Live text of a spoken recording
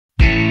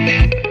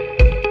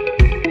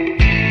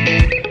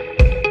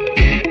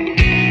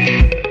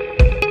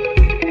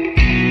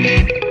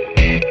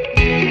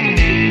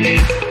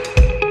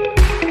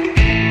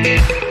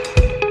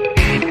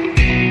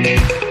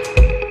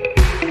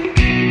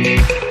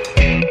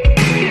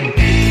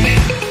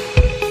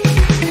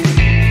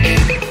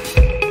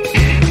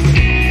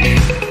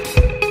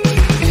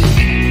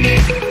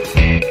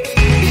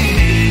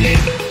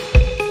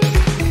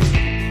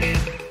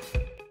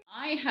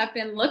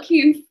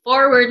looking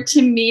forward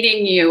to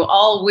meeting you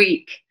all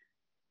week.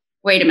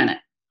 Wait a minute.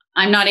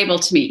 I'm not able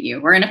to meet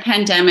you. We're in a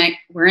pandemic.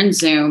 We're in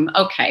Zoom.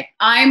 Okay.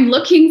 I'm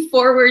looking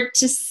forward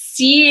to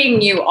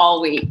seeing you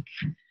all week.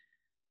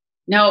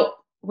 No,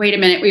 wait a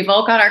minute. We've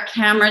all got our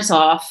cameras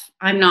off.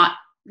 I'm not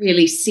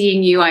really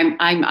seeing you.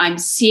 I'm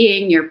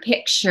seeing your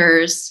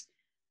pictures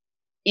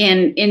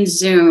in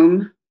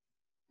Zoom.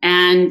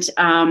 And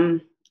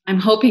I'm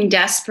hoping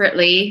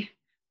desperately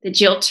that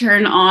you'll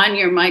turn on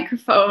your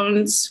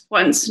microphones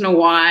once in a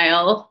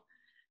while.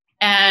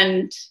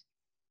 And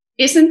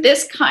isn't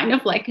this kind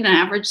of like an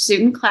average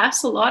Zoom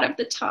class a lot of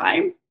the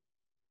time?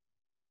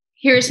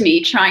 Here's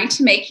me trying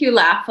to make you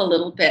laugh a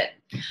little bit.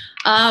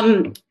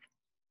 I'm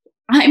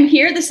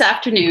here this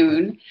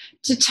afternoon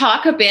to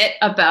talk a bit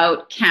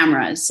about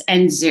cameras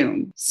and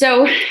Zoom.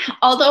 So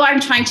although I'm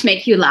trying to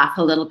make you laugh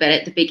a little bit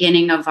at the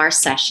beginning of our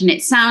session,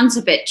 it sounds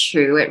a bit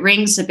true. It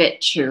rings a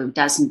bit true,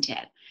 doesn't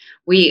it?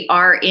 We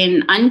are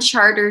in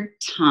uncharted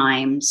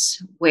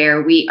times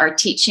where we are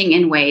teaching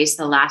in ways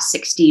the last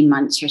 16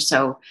 months or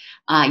so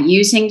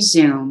using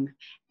Zoom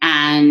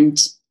and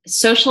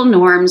social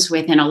norms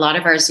within a lot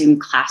of our Zoom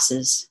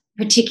classes,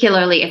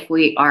 particularly if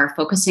we are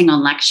focusing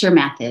on lecture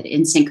method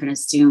in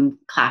synchronous Zoom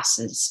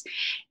classes,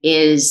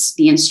 is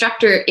the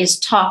instructor is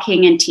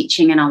talking and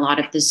teaching and a lot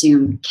of the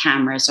Zoom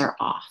cameras are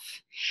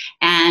off.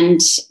 And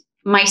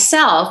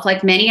myself,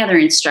 like many other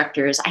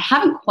instructors, I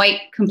haven't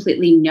quite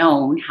completely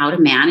known how to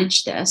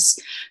manage this.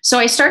 So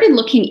I started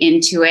looking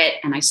into it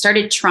and I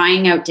started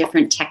trying out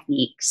different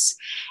techniques.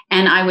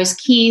 And I was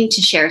keen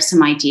to share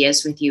some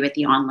ideas with you at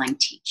the Online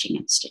Teaching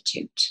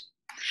Institute.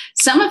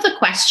 Some of the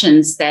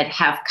questions that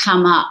have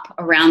come up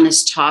around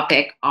this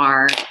topic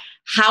are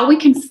how we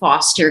can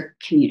foster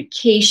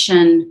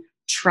communication,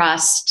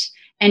 trust,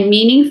 and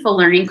meaningful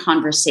learning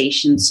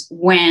conversations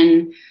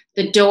when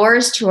the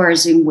doors to our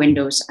Zoom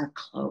windows are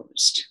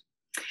closed.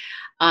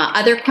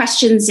 Other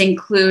questions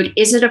include,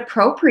 is it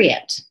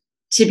appropriate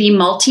to be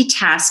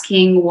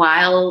multitasking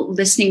while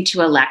listening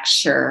to a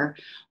lecture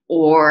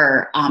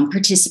or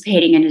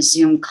participating in a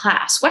Zoom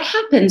class? What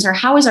happens or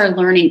how is our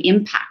learning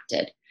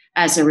impacted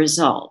as a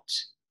result?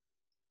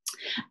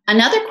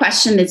 Another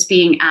question that's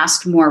being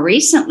asked more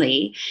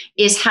recently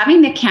is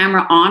having the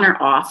camera on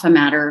or off a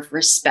matter of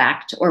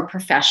respect or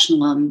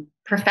professionalism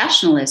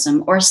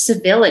or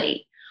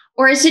civility?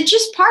 Or is it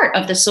just part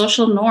of the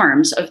social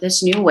norms of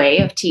this new way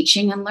of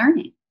teaching and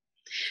learning?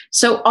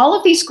 So all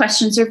of these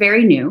questions are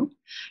very new,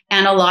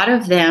 and a lot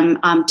of them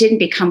didn't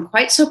become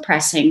quite so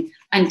pressing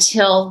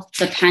until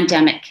the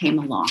pandemic came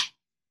along.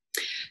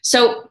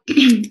 So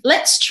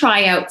let's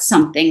try out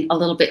something a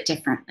little bit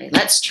differently.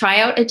 Let's try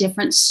out a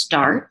different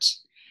start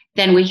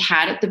than we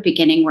had at the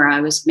beginning, where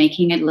I was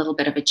making a little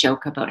bit of a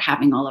joke about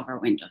having all of our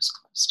windows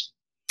closed.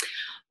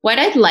 What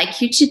I'd like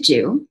you to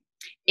do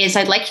is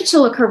I'd like you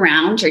to look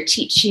around your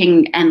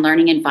teaching and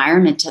learning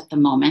environment at the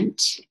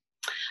moment.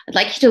 I'd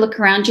like you to look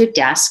around your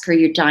desk or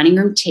your dining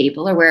room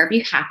table or wherever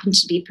you happen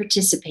to be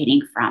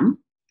participating from.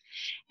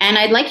 And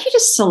I'd like you to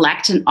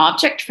select an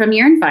object from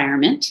your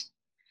environment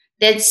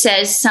that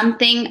says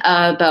something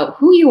about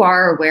who you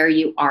are or where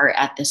you are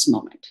at this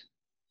moment.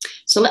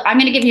 So I'm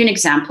going to give you an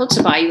example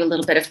to buy you a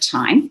little bit of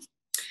time.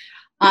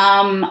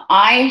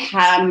 I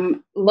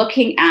am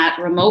looking at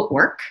remote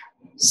work.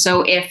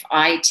 So if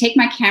I take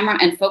my camera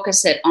and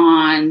focus it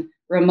on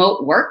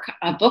remote work,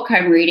 a book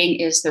I'm reading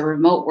is The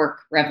Remote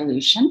Work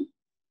Revolution.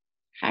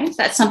 Okay, so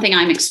that's something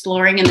I'm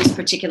exploring in this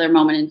particular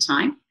moment in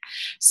time.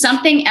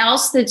 Something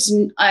else that's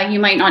you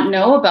might not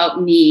know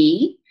about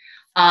me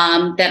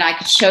that I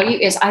could show you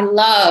is I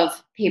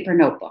love paper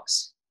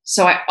notebooks.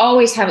 So I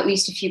always have at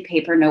least a few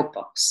paper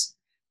notebooks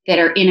that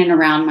are in and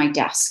around my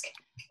desk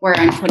where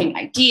I'm putting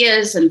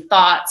ideas and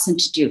thoughts and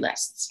to-do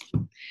lists.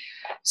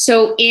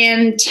 So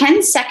in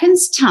 10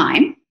 seconds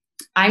time,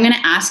 I'm going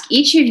to ask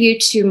each of you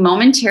to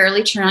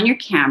momentarily turn on your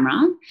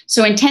camera.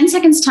 So in 10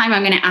 seconds time,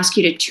 I'm going to ask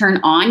you to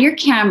turn on your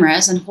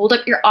cameras and hold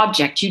up your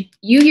object. You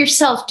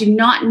yourself do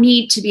not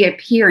need to be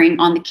appearing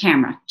on the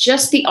camera,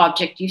 just the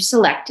object you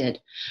selected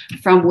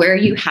from where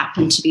you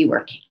happen to be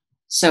working.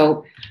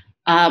 So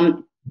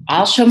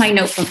I'll show my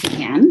notebook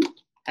again,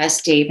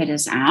 as David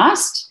has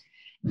asked.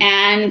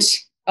 And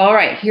all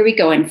right, here we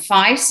go. In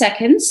 5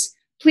 seconds,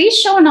 please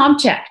show an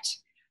object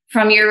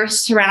from your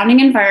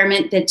surrounding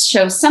environment that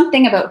shows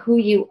something about who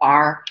you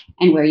are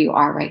and where you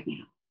are right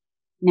now.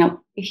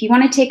 Now, if you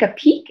want to take a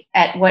peek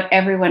at what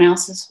everyone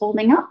else is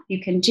holding up,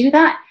 you can do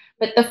that.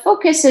 But the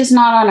focus is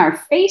not on our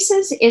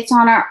faces, it's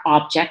on our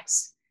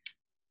objects.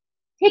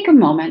 Take a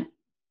moment,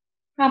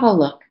 have a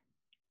look.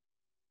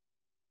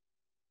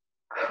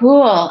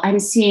 Cool, I'm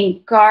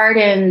seeing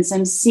gardens,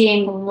 I'm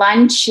seeing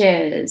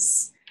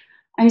lunches,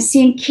 I'm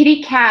seeing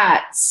kitty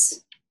cats,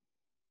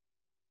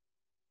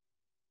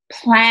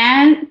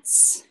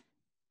 plants.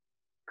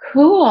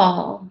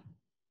 Cool.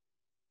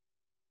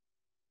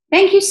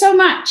 Thank you so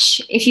much.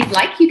 If you'd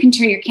like, you can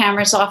turn your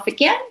cameras off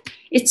again.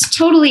 It's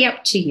totally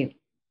up to you.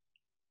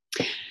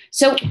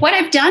 So what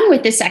I've done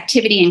with this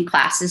activity in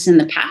classes in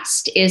the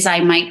past is I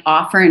might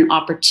offer an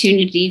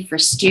opportunity for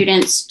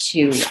students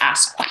to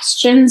ask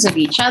questions of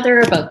each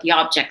other about the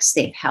objects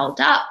they've held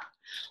up.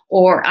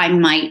 Or I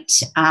might,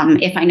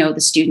 if I know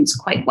the students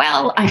quite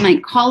well, I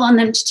might call on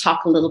them to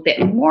talk a little bit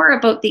more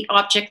about the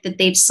object that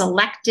they've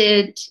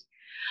selected.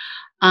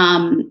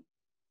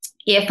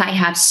 If I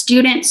have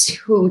students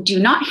who do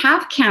not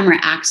have camera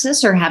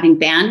access or having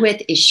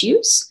bandwidth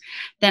issues,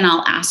 then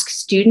I'll ask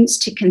students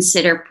to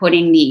consider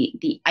putting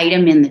the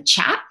item in the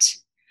chat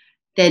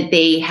that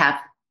they have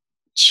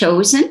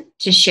chosen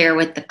to share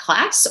with the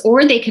class,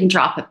 or they can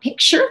drop a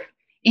picture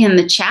in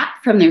the chat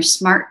from their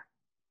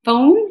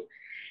smartphone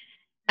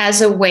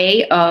as a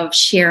way of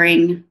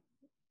sharing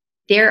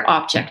their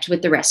object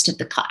with the rest of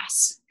the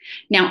class.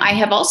 Now, I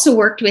have also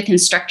worked with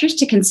instructors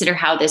to consider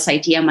how this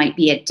idea might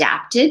be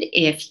adapted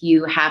if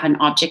you have an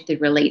object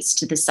that relates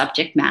to the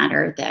subject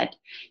matter that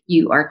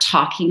you are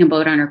talking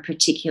about on a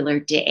particular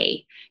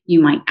day.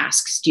 You might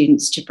ask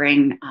students to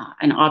bring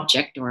an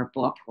object or a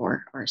book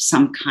or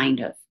some kind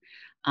of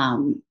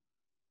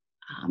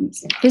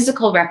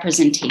physical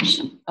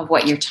representation of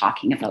what you're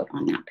talking about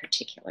on that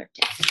particular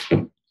day.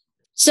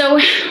 So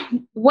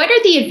what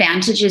are the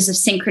advantages of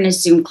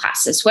synchronous Zoom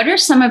classes? What are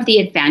some of the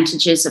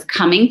advantages of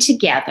coming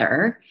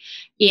together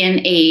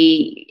at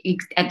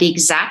the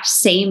exact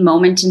same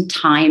moment in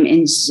time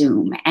in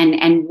Zoom?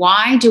 And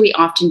why do we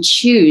often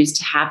choose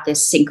to have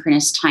this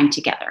synchronous time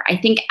together? I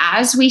think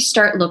as we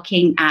start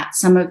looking at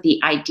some of the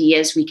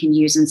ideas we can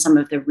use and some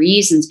of the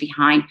reasons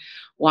behind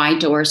why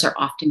doors are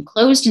often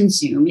closed in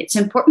Zoom, it's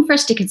important for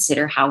us to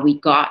consider how we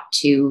got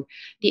to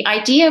the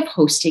idea of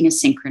hosting a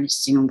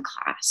synchronous Zoom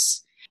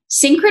class.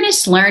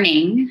 Synchronous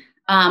learning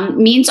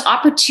means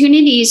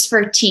opportunities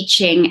for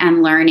teaching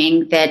and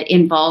learning that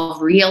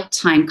involve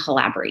real-time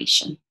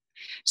collaboration.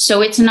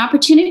 So it's an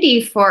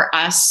opportunity for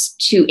us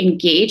to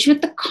engage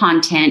with the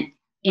content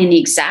in the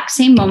exact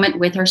same moment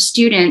with our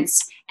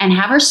students and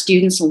have our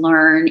students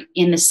learn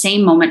in the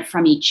same moment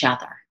from each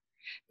other.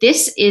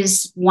 This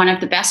is one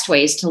of the best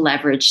ways to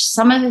leverage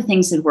some of the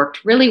things that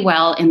worked really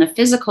well in the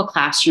physical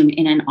classroom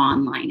in an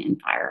online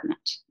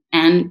environment.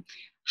 And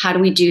how do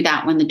we do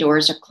that when the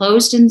doors are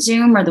closed in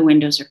Zoom or the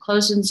windows are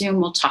closed in Zoom?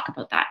 We'll talk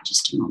about that in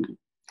just a moment.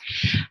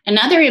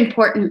 Another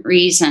important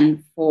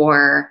reason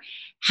for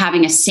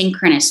having a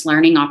synchronous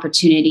learning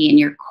opportunity in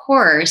your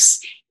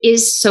course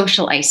is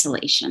social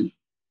isolation.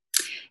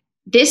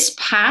 This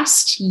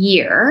past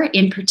year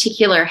in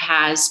particular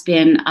has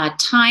been a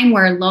time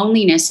where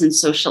loneliness and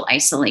social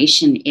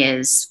isolation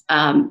is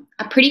a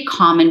pretty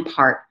common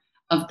part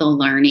of the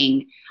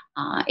learning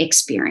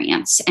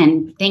experience.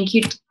 And thank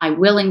you. I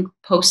will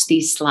post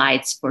these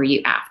slides for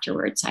you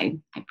afterwards. I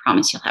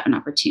promise you'll have an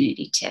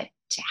opportunity to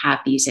have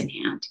these in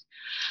hand.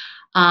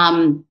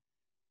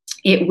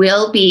 It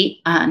will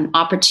be an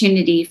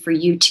opportunity for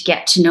you to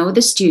get to know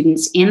the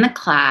students in the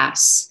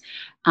class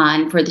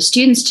and for the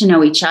students to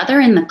know each other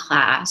in the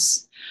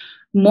class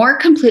more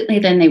completely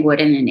than they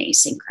would in an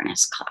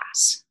asynchronous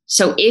class.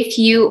 So if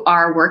you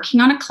are working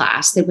on a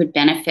class that would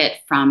benefit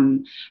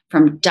from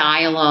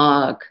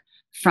dialogue,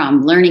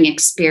 from learning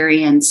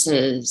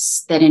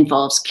experiences that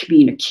involves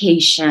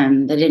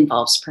communication, that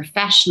involves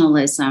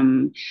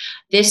professionalism,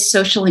 this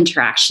social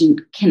interaction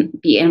can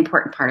be an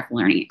important part of the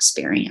learning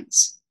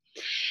experience.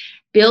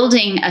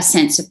 Building a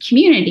sense of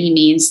community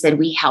means that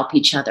we help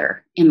each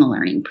other in the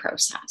learning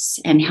process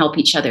and help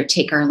each other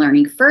take our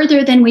learning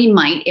further than we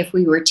might if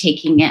we were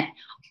taking it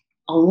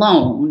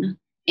alone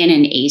in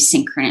an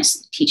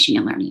asynchronous teaching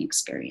and learning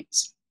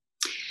experience.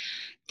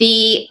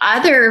 The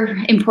other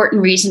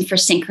important reason for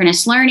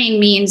synchronous learning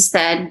means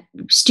that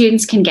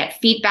students can get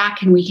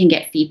feedback and we can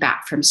get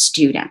feedback from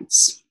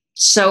students.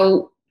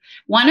 So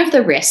one of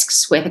the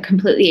risks with a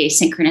completely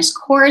asynchronous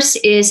course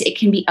is it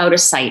can be out of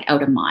sight,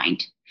 out of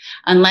mind.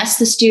 Unless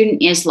the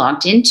student is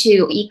logged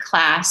into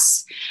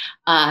eClass,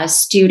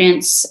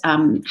 students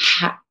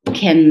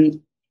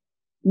can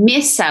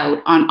miss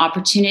out on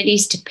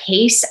opportunities to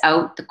pace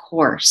out the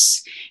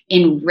course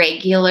in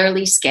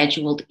regularly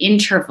scheduled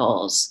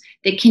intervals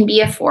that can be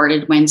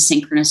afforded when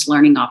synchronous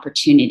learning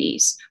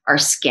opportunities are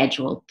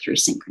scheduled through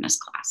synchronous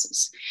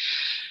classes.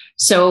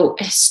 So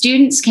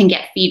students can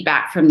get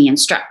feedback from the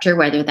instructor,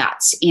 whether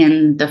that's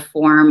in the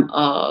form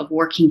of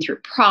working through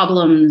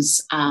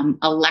problems,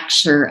 a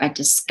lecture, a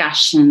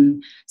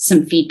discussion,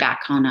 some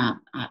feedback on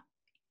a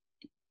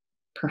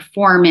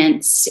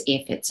performance,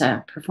 if it's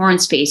a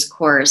performance-based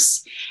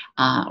course,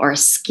 or a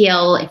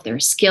skill, if there are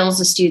skills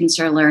the students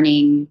are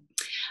learning.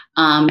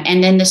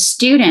 And then the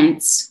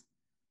students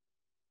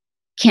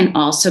can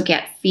also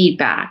get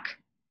feedback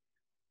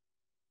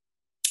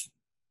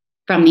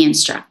from the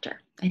instructor.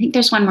 I think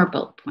there's one more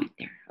bullet point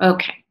there.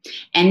 Okay.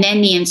 And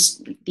then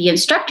the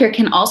instructor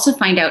can also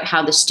find out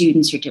how the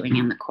students are doing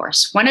in the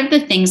course. One of the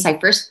things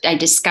I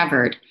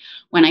discovered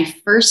when I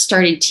first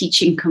started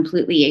teaching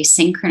completely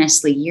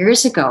asynchronously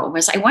years ago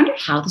was I wondered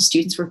how the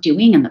students were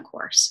doing in the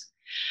course.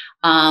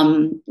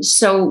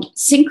 So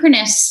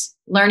synchronous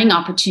learning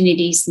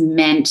opportunities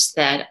meant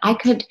that I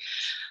could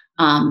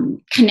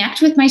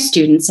connect with my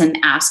students and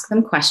ask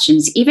them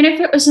questions, even if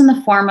it was in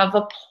the form of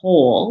a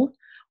poll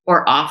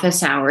or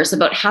office hours,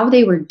 about how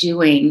they were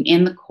doing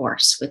in the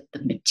course with the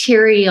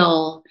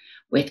material,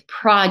 with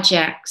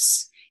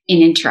projects,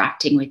 in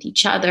interacting with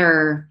each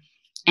other,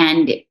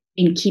 and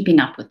in keeping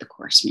up with the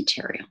course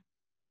material.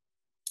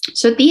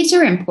 So these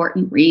are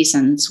important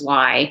reasons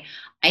why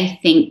I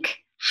think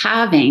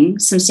having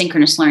some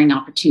synchronous learning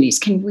opportunities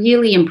can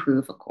really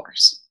improve a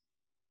course.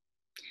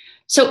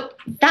 So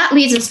that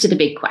leads us to the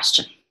big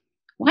question.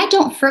 Why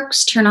don't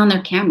FERCs turn on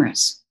their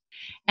cameras?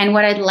 And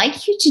what I'd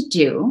like you to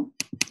do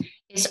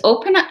is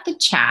open up the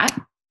chat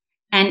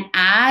and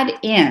add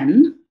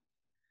in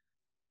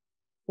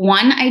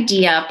one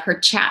idea per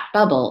chat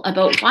bubble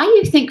about why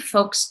you think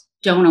folks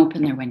don't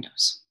open their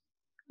windows.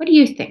 What do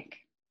you think?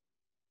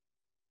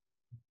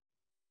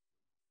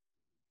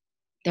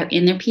 They're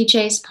in their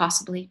PJs,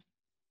 possibly.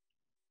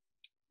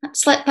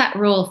 Let's let that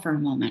roll for a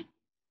moment.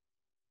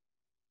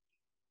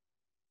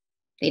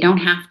 They don't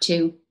have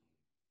to.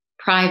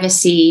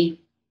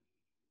 Privacy.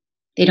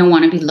 They don't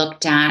want to be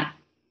looked at.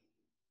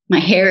 My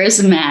hair is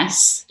a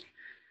mess.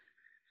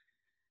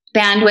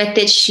 Bandwidth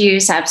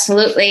issues,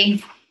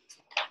 absolutely.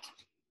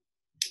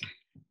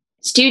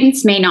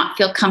 Students may not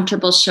feel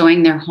comfortable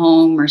showing their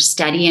home or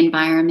study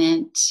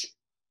environment.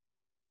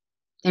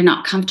 They're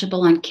not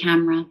comfortable on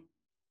camera.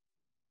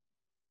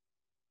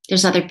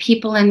 There's other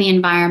people in the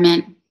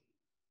environment.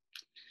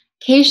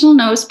 Occasional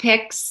nose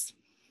picks.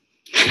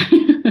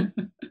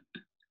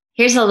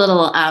 Here's a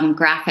little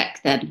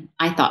graphic that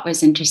I thought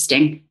was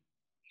interesting.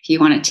 If you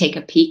want to take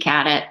a peek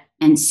at it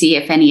and see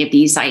if any of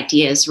these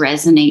ideas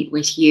resonate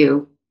with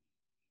you.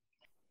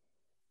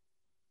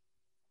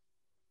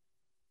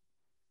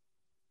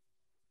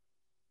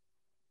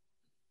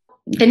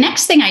 The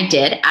next thing I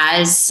did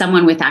as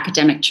someone with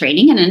academic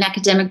training and an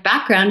academic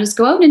background is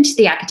go out into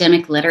the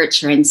academic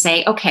literature and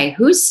say, okay,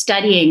 who's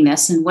studying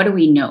this and what do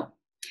we know?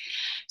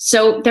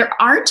 So there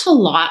aren't a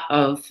lot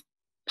of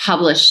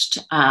published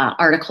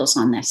articles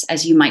on this,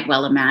 as you might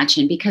well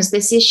imagine, because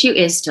this issue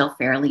is still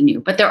fairly new,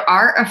 but there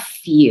are a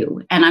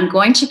few, and I'm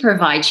going to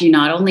provide you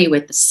not only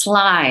with the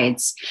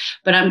slides,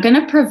 but I'm going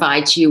to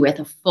provide you with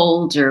a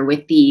folder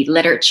with the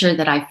literature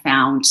that I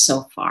found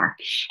so far,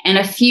 and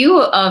a few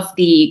of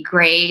the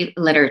gray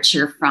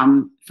literature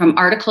from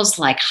articles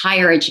like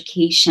higher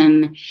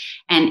education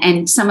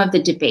and some of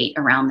the debate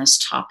around this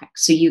topic.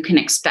 So you can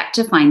expect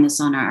to find this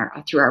on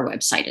through our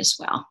website as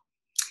well.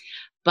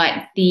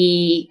 But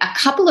a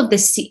couple of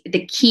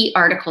the key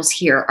articles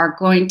here are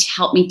going to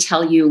help me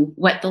tell you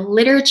what the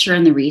literature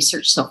and the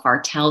research so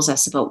far tells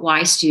us about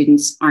why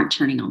students aren't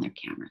turning on their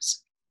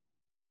cameras.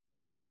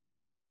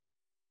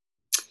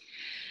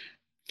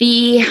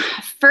 The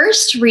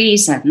first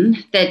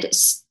reason that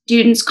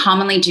students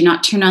commonly do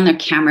not turn on their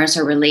cameras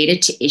are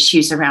related to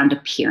issues around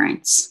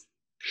appearance.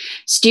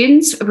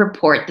 Students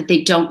report that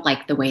they don't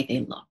like the way they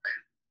look.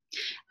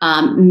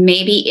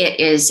 Maybe it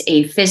is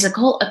a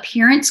physical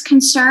appearance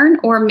concern,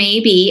 or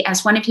maybe,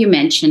 as one of you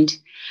mentioned,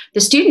 the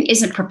student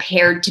isn't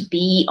prepared to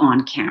be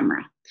on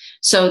camera.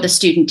 So the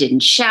student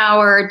didn't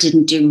shower,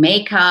 didn't do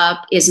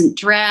makeup, isn't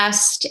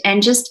dressed,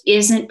 and just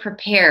isn't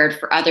prepared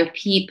for other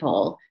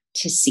people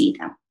to see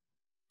them.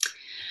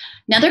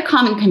 Another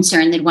common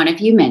concern that one of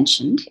you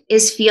mentioned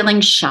is feeling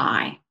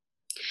shy.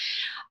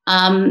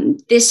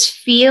 This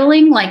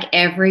feeling like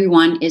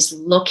everyone is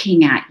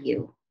looking at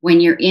you when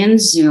you're in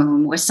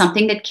Zoom was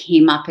something that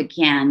came up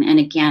again and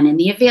again in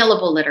the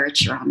available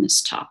literature on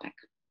this topic.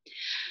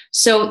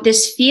 So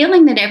this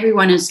feeling that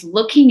everyone is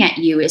looking at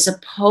you is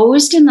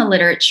opposed in the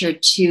literature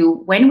to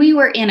when we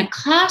were in a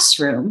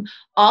classroom,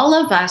 all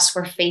of us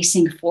were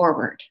facing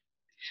forward.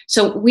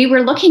 So we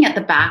were looking at the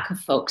back of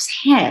folks'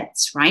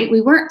 heads, right? We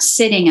weren't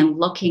sitting and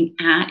looking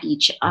at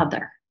each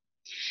other.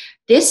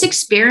 This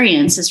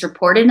experience is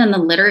reported in the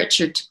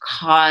literature to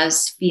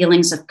cause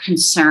feelings of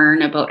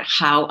concern about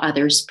how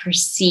others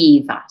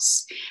perceive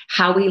us,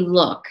 how we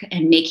look,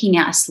 and making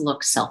us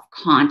look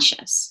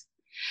self-conscious.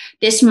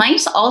 This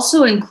might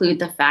also include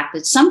the fact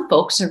that some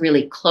folks are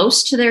really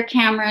close to their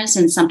cameras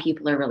and some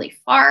people are really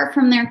far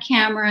from their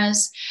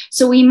cameras.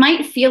 So we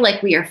might feel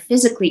like we are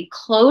physically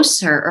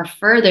closer or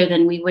further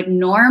than we would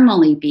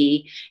normally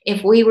be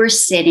if we were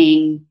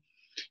sitting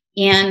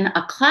in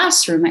a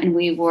classroom and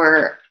we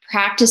were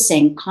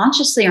practicing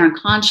consciously or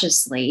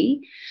unconsciously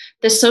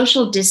the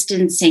social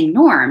distancing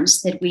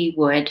norms that we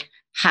would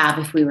have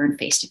if we were in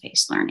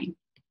face-to-face learning.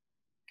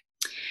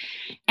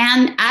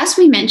 And as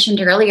we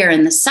mentioned earlier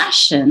in the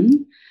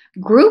session,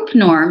 group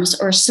norms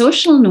or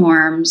social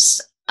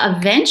norms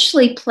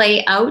eventually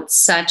play out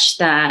such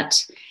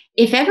that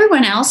if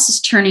everyone else is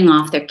turning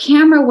off their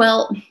camera,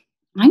 well,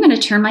 I'm going to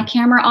turn my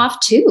camera off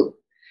too.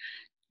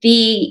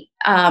 The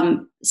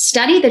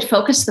study that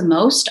focused the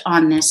most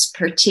on this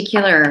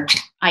particular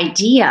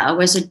idea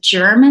was a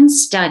German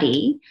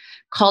study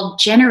called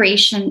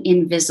Generation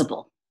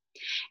Invisible.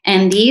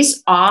 And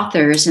these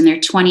authors in their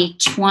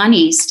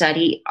 2020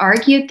 study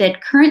argued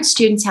that current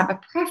students have a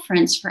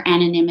preference for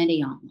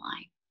anonymity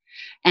online.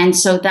 And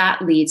so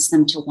that leads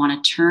them to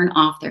want to turn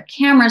off their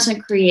cameras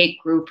and create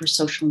group or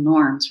social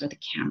norms where the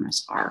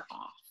cameras are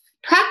off.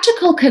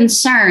 Practical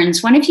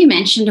concerns. One of you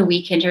mentioned a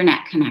weak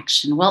internet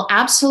connection. Well,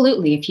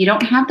 absolutely. If you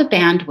don't have the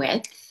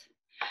bandwidth,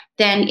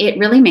 then it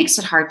really makes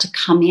it hard to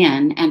come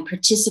in and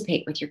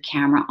participate with your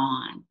camera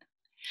on.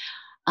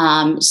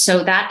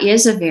 So that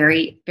is a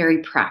very, very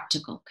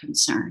practical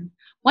concern.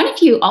 One of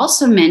you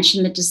also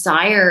mentioned the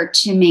desire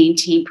to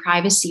maintain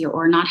privacy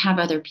or not have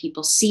other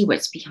people see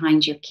what's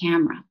behind your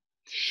camera.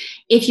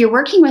 If you're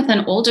working with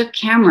an older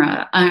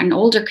camera, an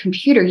older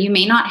computer, you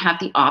may not have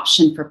the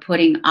option for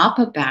putting up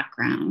a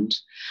background.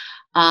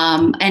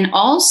 And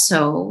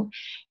also,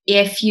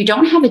 if you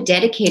don't have a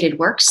dedicated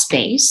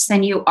workspace,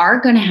 then you are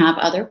going to have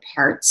other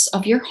parts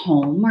of your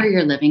home or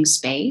your living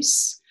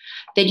space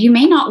that you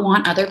may not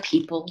want other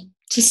people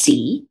to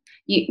see.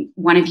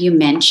 One of you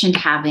mentioned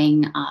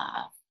having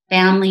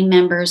family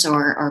members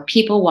or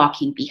people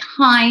walking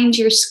behind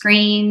your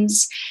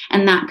screens,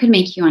 and that could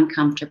make you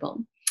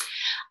uncomfortable.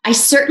 I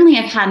certainly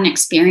have had an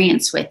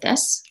experience with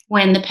this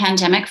when the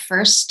pandemic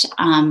first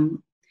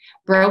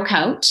broke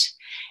out,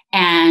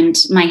 and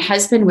my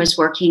husband was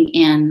working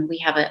we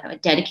have a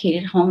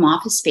dedicated home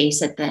office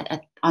space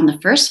on the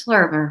first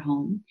floor of our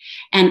home,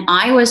 and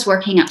I was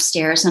working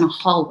upstairs in a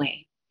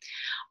hallway.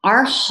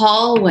 Our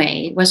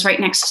hallway was right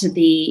next to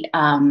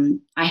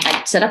I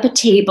had set up a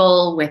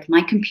table with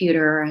my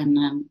computer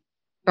and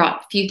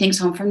brought a few things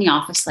home from the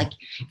office like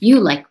you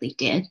likely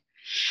did.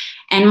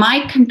 And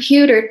my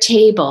computer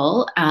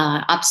table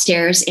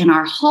upstairs in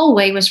our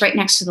hallway was right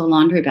next to the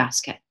laundry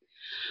basket.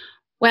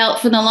 Well,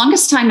 for the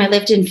longest time, I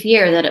lived in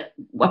fear that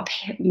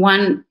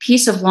one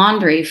piece of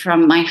laundry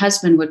from my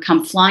husband would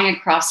come flying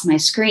across my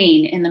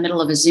screen in the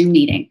middle of a Zoom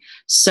meeting.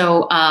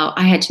 So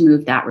I had to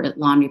move that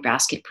laundry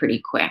basket pretty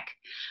quick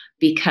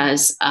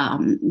because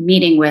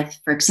meeting with,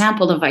 for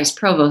example, the vice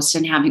provost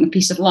and having a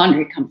piece of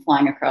laundry come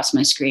flying across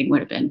my screen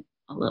would have been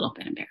a little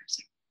bit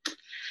embarrassing.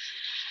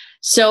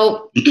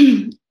 So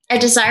a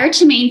desire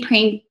to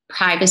maintain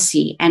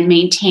privacy and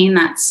maintain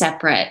that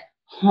separate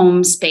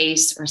home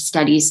space or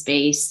study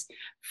space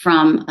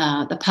from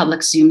the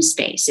public Zoom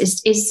space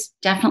is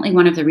definitely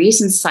one of the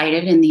reasons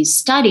cited in these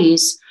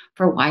studies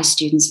for why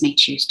students may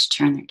choose to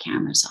turn their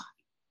cameras off.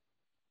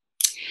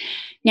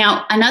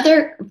 Now,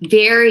 another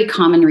very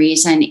common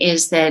reason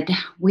is that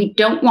we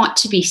don't want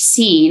to be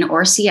seen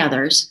or see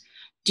others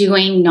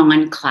doing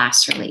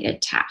non-class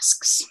related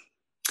tasks.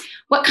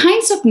 What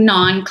kinds of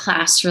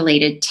non-class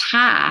related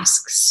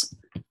tasks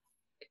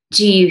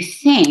do you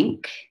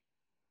think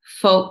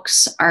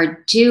folks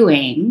are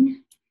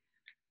doing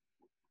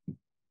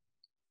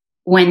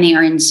when they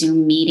are in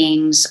Zoom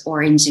meetings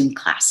or in Zoom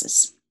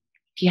classes?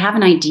 If you have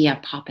an idea,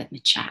 pop it in the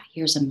chat.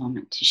 Here's a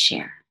moment to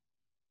share.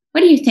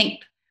 What do you think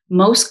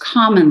most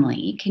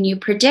commonly, can you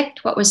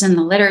predict what was in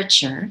the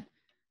literature,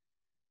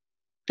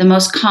 the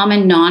most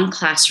common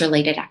non-class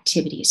related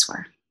activities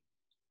were?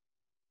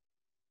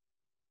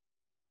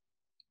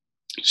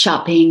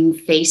 Shopping,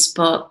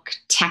 Facebook,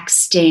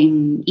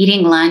 texting,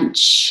 eating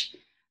lunch,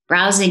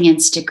 browsing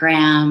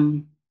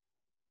Instagram,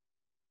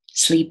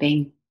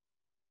 sleeping.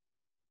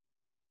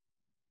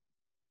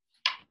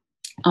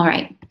 All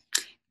right,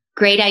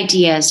 great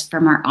ideas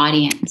from our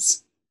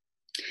audience.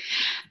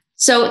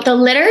 So the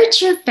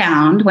literature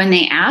found when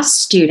they asked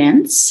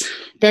students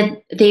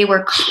that they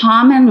were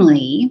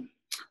commonly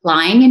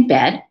lying in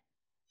bed.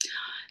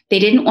 They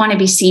didn't want to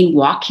be seen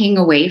walking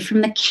away from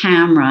the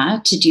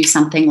camera to do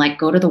something like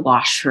go to the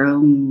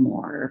washroom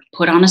or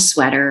put on a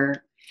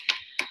sweater,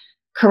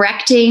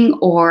 correcting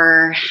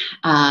or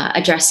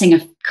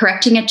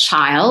correcting a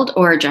child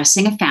or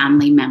addressing a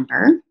family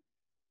member,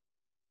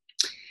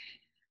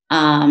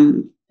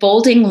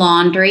 folding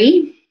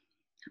laundry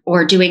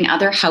or doing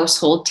other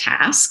household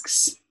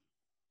tasks,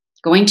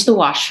 going to the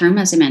washroom,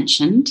 as I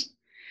mentioned,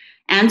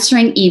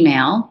 answering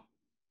email,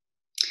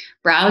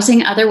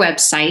 browsing other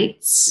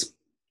websites,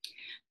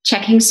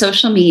 checking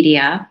social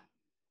media,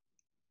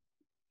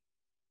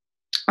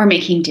 or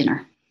making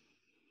dinner.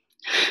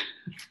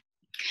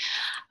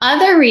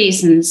 Other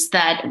reasons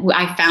that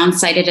I found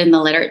cited in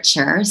the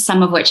literature,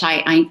 some of which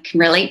I can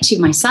relate to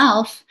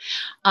myself,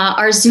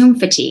 are Zoom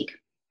fatigue.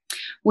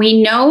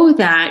 We know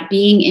that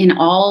being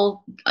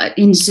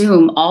in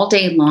Zoom all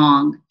day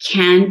long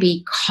can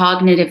be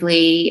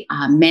cognitively,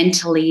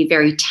 mentally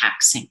very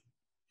taxing.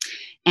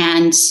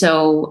 And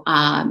so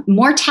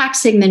more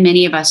taxing than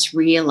many of us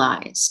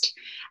realized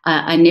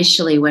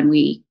initially when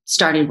we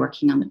started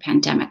working on the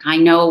pandemic. I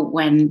know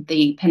when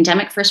the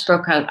pandemic first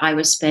broke out, I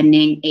was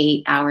spending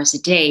 8 hours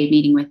a day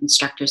meeting with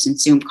instructors in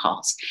Zoom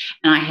calls,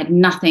 and I had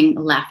nothing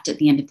left at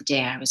the end of the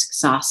day. I was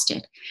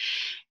exhausted.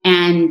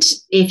 And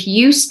if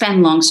you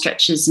spend long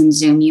stretches in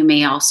Zoom, you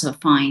may also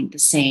find the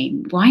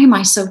same. Why am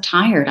I so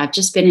tired? I've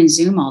just been in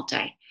Zoom all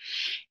day.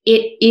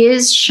 It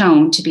is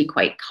shown to be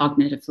quite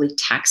cognitively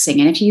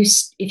taxing. And if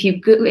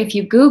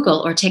you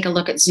Google or take a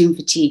look at Zoom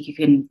fatigue, you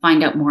can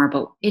find out more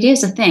about it. It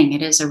is a thing.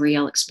 It is a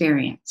real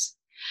experience.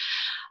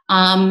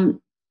 So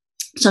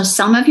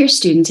some of your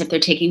students, if they're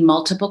taking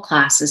multiple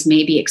classes,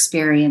 may be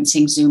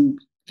experiencing Zoom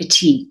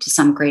fatigue to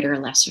some greater or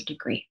lesser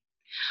degree.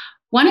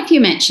 One of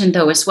you mentioned,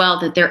 though, as well,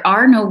 that there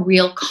are no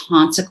real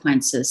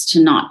consequences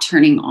to not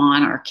turning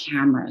on our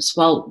cameras.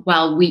 Well,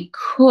 while we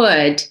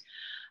could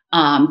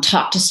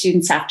talk to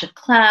students after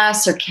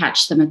class or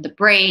catch them at the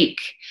break,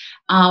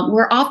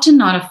 we're often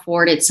not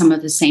afforded some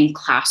of the same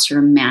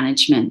classroom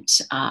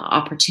management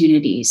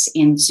opportunities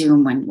in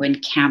Zoom when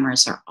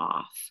cameras are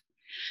off.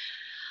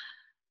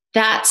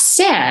 That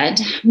said,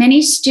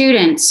 many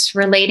students,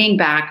 relating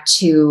back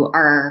to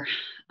our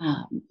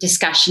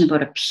discussion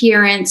about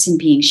appearance and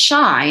being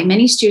shy,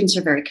 many students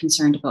are very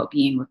concerned about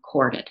being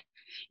recorded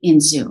in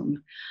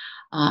Zoom.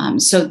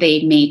 So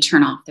they may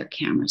turn off their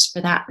cameras for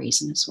that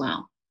reason as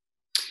well.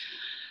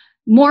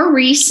 More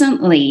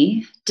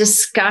recently,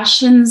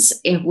 discussions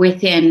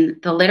within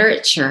the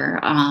literature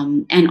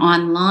and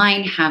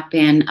online have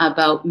been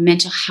about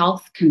mental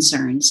health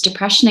concerns.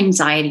 Depression and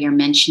anxiety are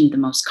mentioned the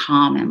most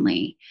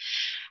commonly,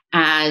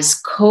 as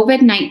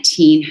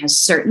COVID-19 has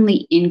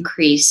certainly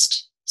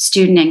increased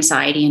student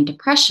anxiety and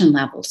depression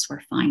levels,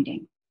 we're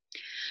finding.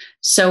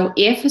 So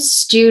if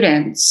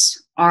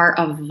students are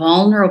a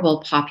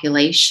vulnerable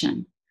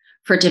population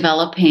for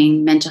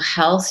developing mental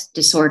health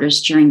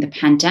disorders during the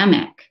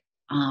pandemic,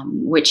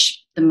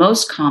 which the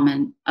most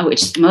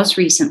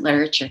recent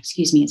literature,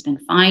 has been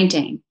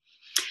finding,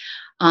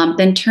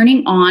 then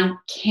turning on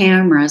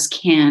cameras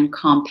can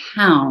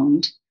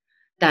compound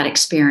that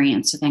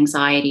experience of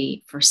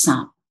anxiety for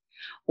some.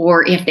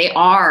 Or if they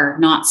are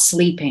not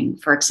sleeping,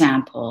 for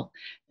example,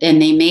 then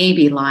they may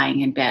be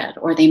lying in bed,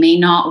 or they may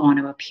not want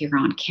to appear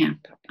on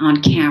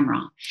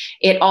camera.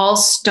 It all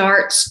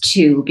starts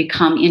to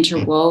become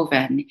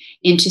interwoven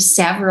into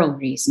several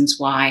reasons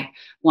why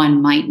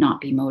one might not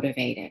be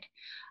motivated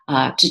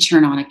to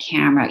turn on a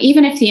camera,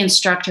 even if the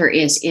instructor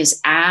is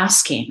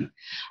asking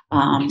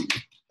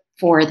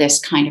for this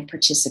kind of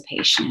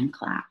participation in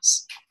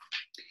class.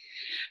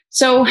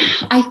 So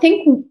I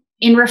think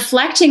in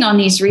reflecting on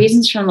these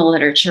reasons from the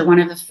literature, one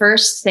of the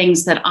first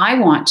things that I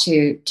want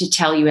to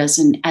tell you as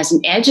an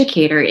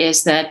educator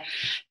is that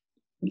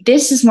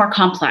this is more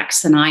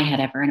complex than I had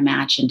ever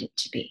imagined it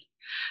to be.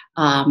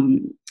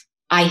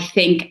 I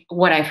think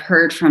what I've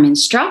heard from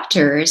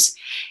instructors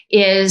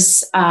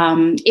is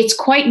it's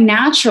quite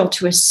natural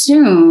to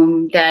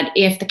assume that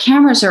if the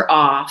cameras are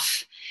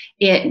off,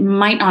 it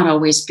might not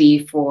always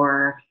be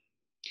for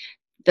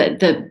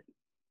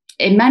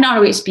it might not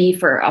always be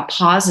for a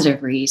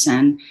positive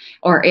reason,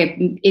 or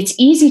it's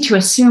easy to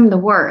assume the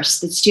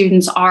worst, that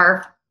students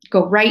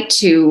go right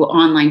to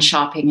online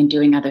shopping and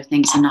doing other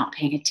things and not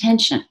paying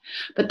attention.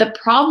 But the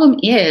problem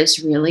is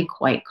really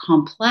quite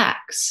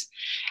complex.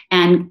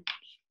 And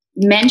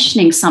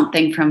mentioning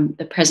something from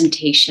the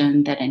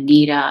presentation that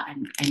Anita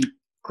and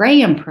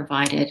Graham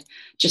provided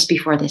just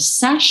before this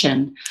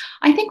session,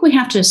 I think we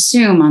have to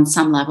assume on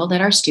some level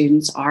that our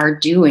students are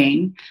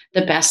doing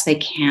the best they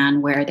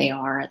can where they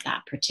are at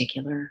that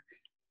particular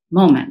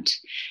moment.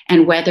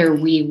 And whether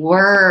we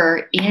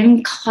were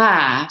in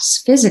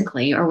class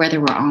physically or whether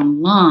we're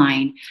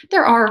online,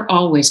 there are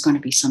always going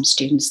to be some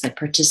students that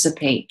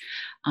participate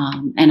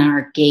and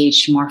are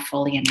engaged more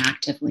fully and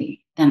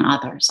actively than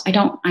others. I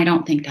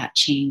don't think that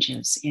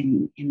changes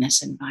in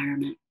this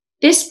environment.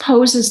 This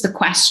poses the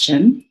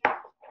question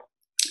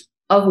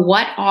of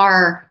what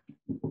are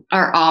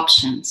our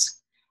options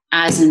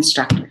as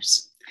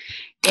instructors.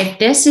 If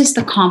this is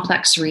the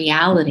complex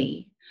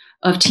reality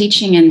of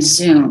teaching in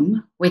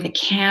Zoom with a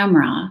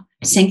camera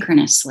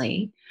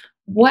synchronously,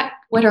 what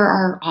are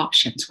our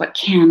options? What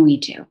can we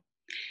do?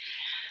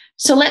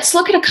 So let's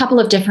look at a couple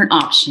of different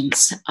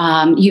options.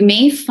 You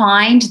may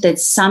find that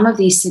some of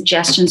these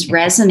suggestions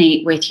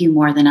resonate with you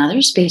more than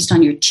others based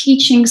on your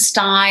teaching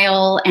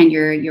style and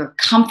your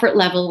comfort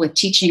level with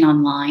teaching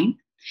online.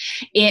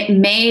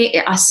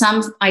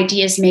 Some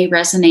ideas may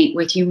resonate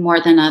with you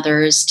more than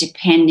others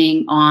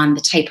depending on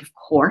the type of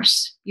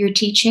course you're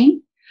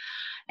teaching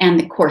and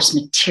the course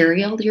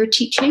material you're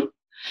teaching.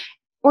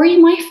 Or you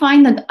might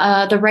find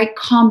that the right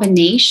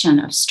combination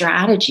of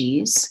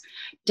strategies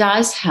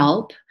does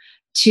help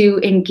to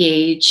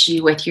engage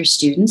you with your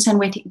students and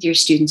with your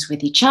students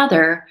with each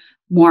other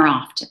more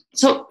often.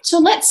 So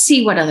let's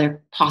see what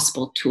other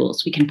possible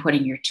tools we can put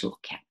in your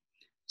toolkit.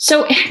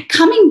 So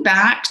coming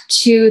back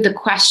to the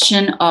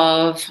question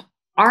of,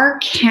 are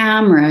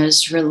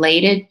cameras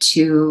related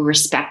to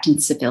respect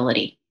and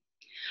civility?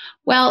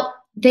 Well,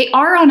 they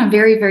are on a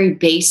very, very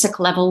basic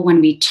level when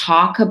we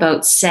talk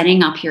about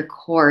setting up your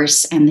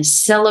course and the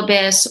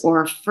syllabus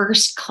or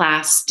first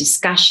class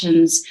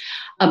discussions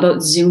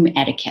about Zoom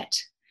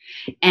etiquette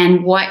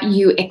and what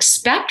you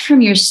expect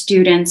from your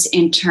students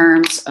in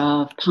terms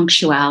of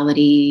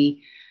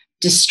punctuality,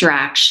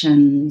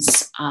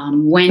 distractions,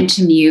 when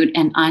to mute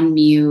and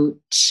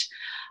unmute,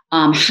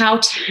 how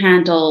to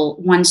handle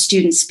one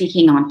student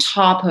speaking on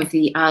top of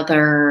the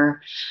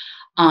other,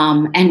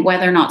 and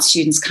whether or not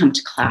students come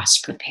to class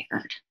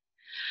prepared.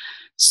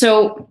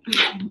 So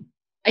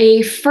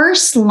a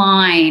first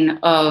line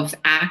of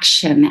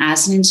action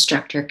as an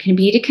instructor can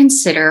be to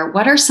consider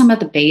what are some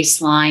of the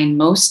baseline,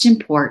 most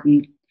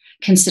important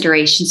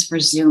considerations for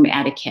Zoom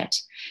etiquette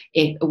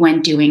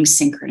when doing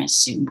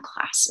synchronous Zoom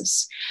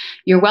classes.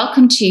 You're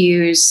welcome to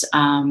use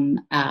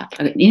an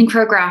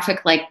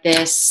infographic like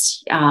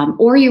this,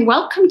 or you're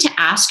welcome to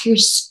ask your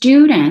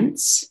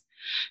students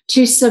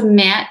to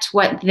submit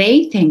what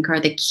they think are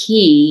the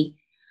key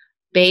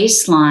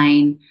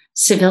baseline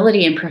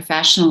civility and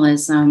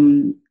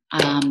professionalism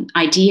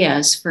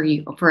ideas for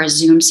you for a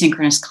Zoom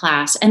synchronous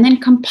class, and then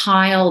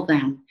compile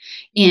them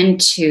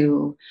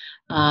into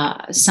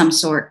some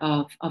sort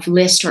of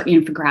list or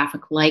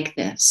infographic like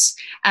this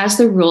as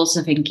the rules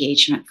of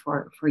engagement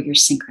for your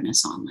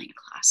synchronous online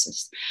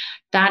classes.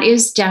 That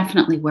is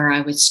definitely where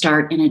I would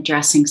start in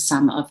addressing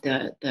some of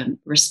the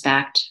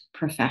respect,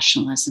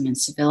 professionalism, and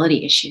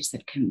civility issues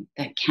that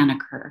can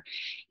occur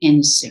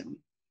in Zoom.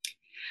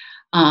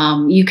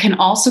 You can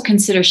also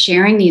consider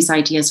sharing these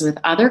ideas with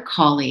other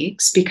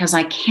colleagues, because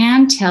I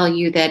can tell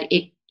you that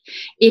it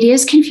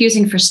is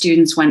confusing for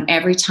students when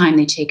every time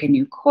they take a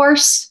new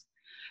course,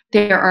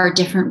 there are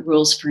different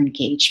rules for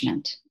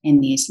engagement in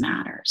these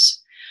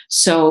matters.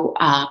 So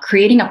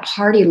creating a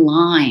party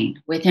line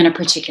within a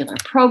particular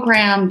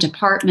program,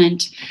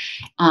 department,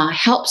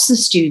 helps the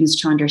students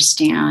to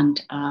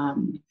understand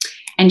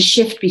and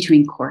shift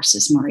between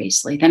courses more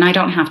easily. Then I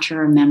don't have to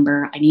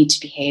remember I need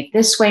to behave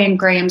this way in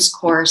Graham's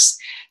course,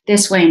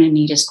 this way in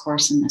Anita's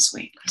course, and this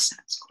way in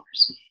Cosette's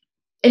course.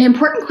 An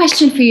important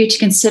question for you to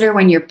consider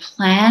when you're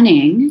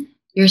planning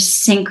your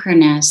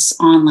synchronous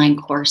online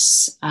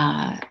course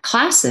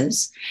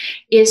classes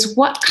is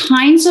what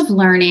kinds of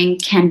learning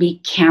can be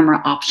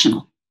camera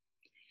optional.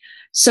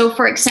 So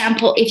for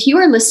example, if you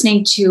are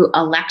listening to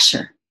a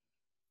lecture,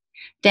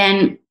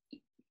 then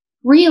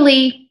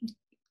really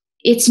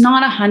it's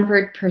not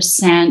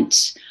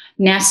 100%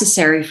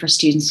 necessary for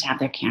students to have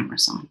their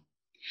cameras on.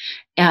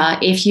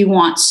 If you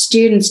want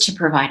students to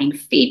providing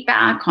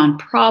feedback on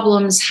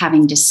problems,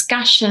 having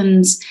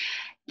discussions,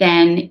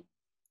 then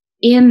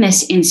in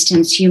this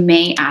instance, you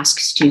may ask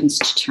students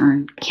to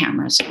turn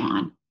cameras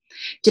on.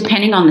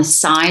 Depending on the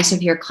size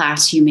of your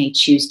class, you may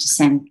choose to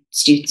send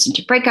students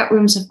into breakout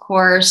rooms, of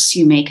course.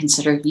 You may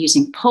consider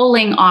using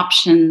polling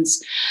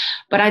options.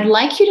 But I'd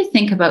like you to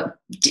think about,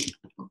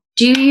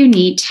 do you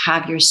need to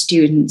have your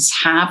students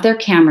have their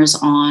cameras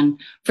on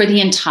for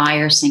the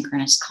entire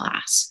synchronous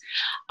class?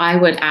 I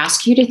would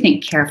ask you to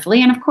think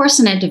carefully. And of course,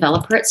 a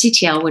developer at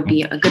CTL would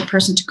be a good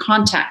person to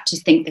contact to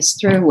think this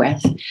through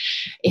with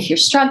if you're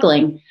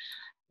struggling.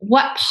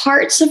 What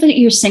parts of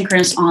your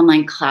synchronous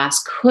online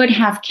class could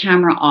have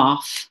camera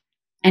off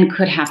and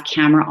could have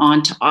camera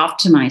on to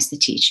optimize the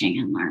teaching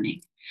and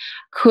learning?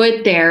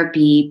 Could there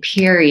be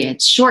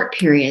periods, short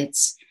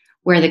periods,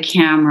 where the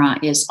camera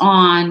is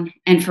on,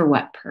 and for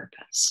what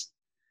purpose?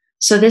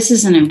 So this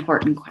is an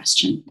important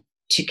question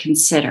to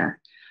consider,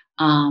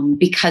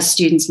 because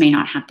students may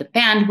not have the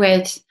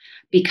bandwidth,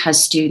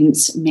 because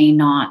students may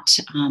not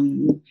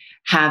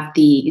have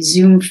the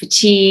Zoom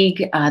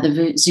fatigue,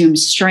 the Zoom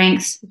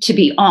strength to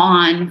be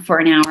on for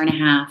an hour and a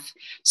half.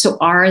 So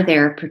are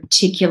there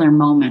particular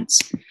moments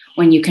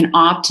when you can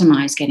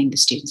optimize getting the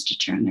students to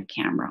turn their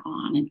camera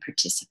on and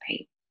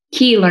participate?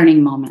 Key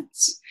learning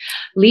moments.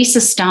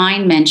 Lisa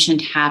Stein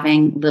mentioned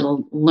having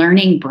little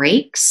learning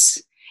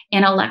breaks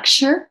in a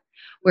lecture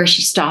where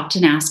she stopped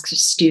and asked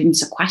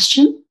students a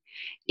question.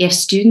 If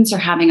students are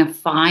having a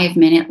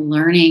 5-minute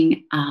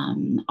learning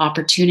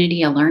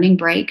opportunity, a learning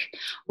break,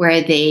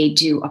 where they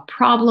do a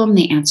problem,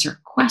 they answer a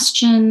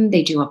question,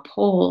 they do a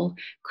poll,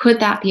 could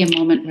that be a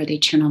moment where they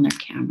turn on their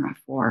camera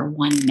for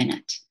 1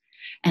 minute?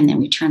 And then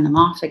we turn them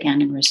off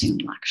again and resume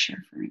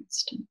lecture, for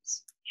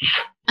instance.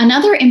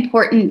 Another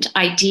important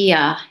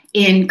idea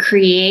in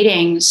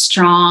creating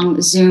strong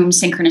Zoom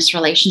synchronous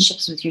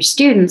relationships with your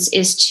students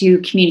is to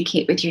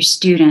communicate with your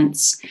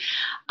students.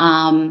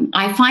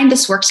 I find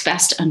this works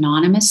best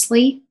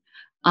anonymously,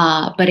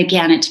 but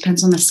again, it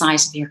depends on the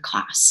size of your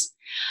class.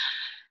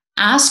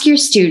 Ask your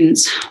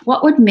students,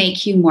 what would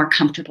make you more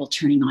comfortable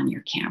turning on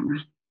your camera?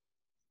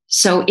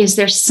 So is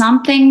there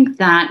something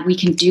that we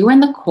can do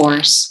in the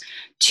course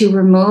to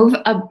remove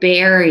a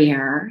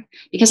barrier?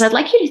 Because I'd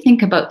like you to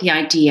think about the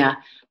idea,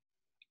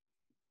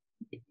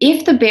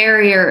 if the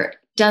barrier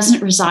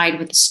doesn't reside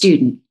with the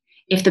student,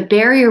 if the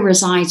barrier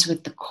resides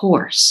with the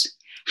course,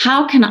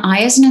 how can I,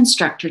 as an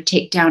instructor,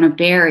 take down a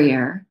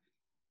barrier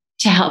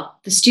to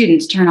help the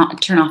students turn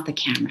off the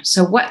camera?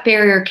 So what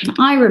barrier can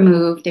I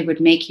remove that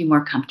would make you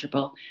more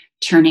comfortable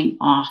turning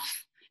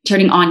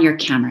on your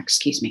camera,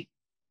 excuse me.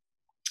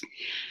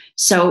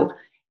 So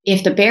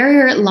if the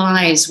barrier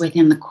lies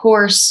within the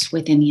course,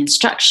 within the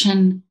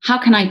instruction, how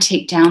can I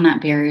take down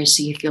that barrier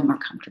so you feel more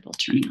comfortable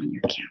turning on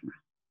your camera?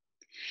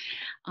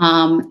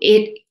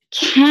 It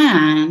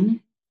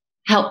can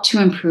help to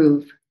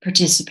improve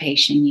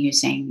participation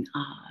using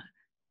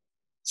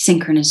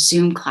synchronous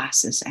Zoom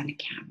classes and a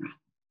camera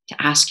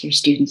to ask your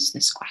students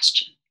this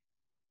question.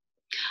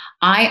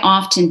 I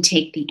often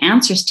take the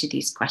answers to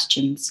these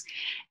questions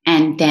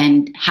and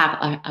then have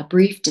a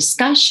brief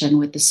discussion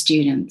with the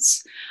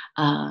students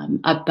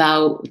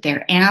about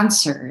their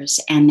answers,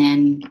 and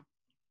then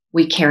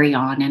we carry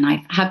on. And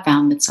I have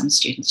found that some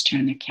students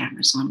turn their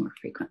cameras on more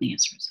frequently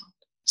as a result.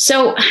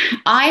 So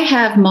I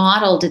have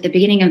modeled at the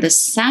beginning of the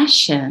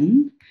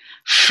session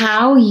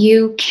how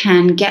you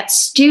can get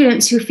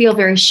students who feel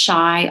very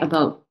shy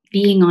about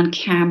being on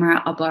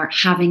camera, about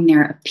having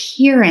their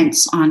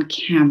appearance on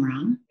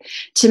camera,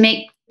 to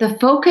make the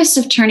focus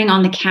of turning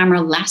on the camera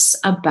less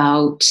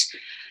about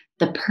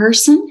the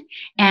person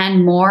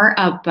and more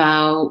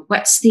about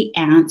what's the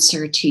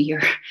answer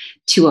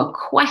to a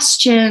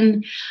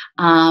question.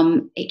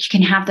 You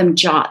can have them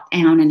jot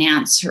down an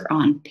answer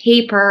on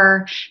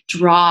paper,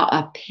 draw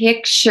a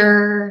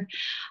picture.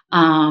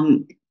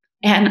 And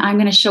I'm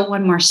going to show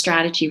one more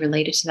strategy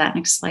related to that.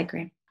 Next slide,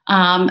 Graham.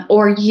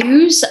 Or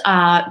use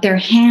their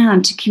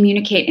hand to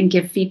communicate and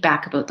give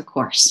feedback about the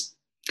course.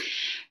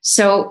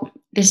 So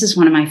this is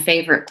one of my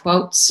favorite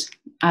quotes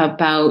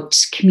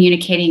about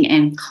communicating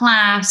in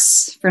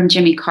class from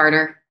Jimmy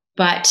Carter.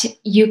 But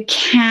you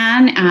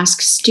can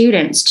ask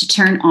students to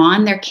turn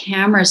on their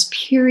cameras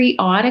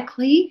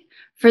periodically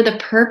for the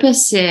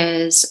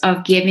purposes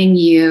of giving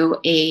you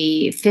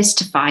a fist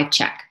to 5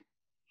 check.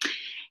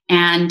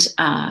 And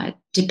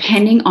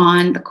depending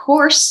on the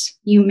course,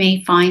 you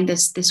may find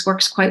this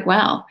works quite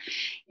well.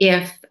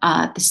 If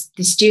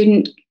the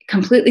student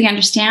completely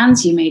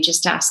understands, you may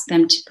just ask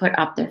them to put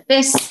up their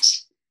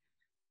fist.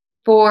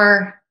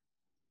 4,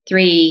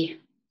 3,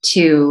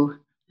 2,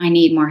 I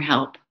need more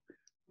help,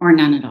 or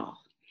none at all.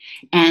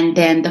 And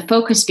then the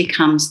focus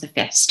becomes the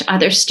fist.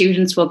 Other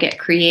students will get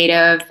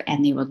creative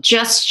and they will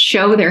just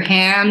show their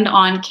hand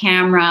on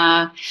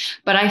camera.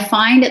 But I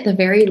find at the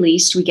very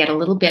least, we get a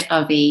little bit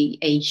of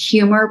a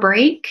humor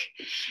break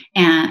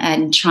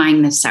and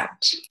trying this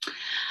out.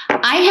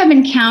 I have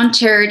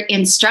encountered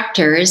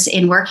instructors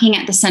in working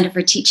at the Center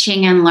for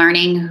Teaching and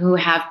Learning who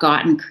have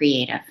gotten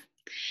creative.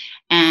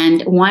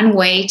 And one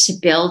way to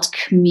build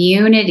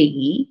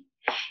community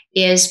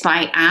is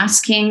by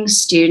asking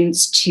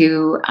students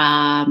to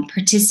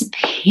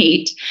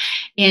participate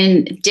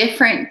in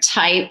different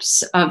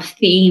types of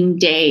theme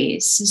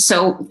days.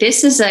 So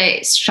this is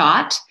a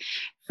shot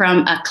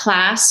from a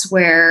class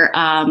where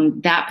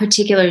that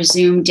particular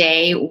Zoom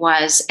day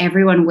was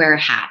everyone wear a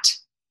hat.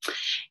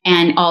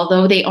 And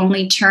although they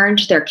only turned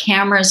their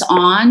cameras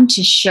on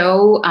to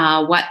show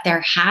what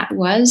their hat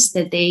was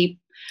that they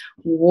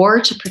wore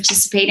to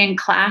participate in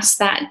class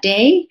that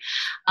day,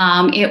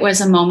 it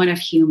was a moment of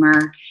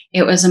humor.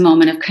 It was a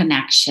moment of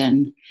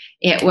connection.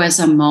 It was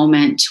a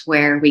moment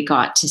where we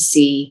got to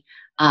see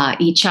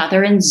each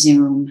other in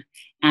Zoom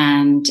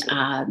and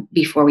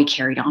before we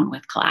carried on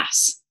with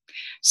class.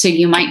 So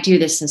you might do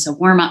this as a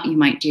warm-up, you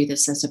might do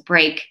this as a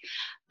break,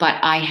 but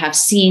I have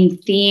seen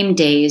theme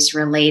days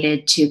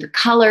related to the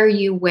color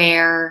you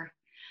wear,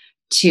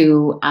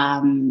 to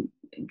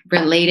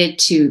related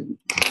to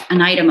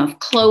an item of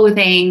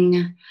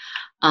clothing.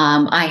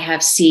 I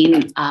have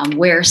seen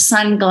wear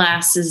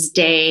sunglasses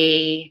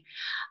day.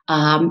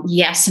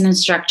 Yes, an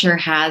instructor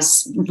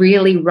has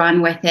really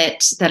run with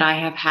it that I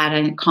have had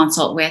a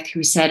consult with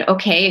who said,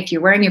 okay, if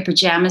you're wearing your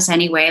pajamas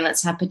anyway,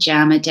 let's have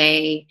pajama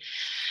day.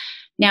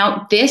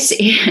 Now, this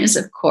is,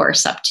 of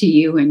course, up to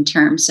you in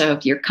terms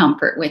of your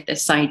comfort with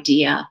this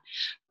idea,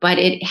 but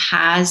it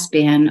has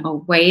been a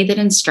way that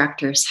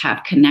instructors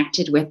have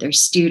connected with their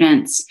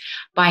students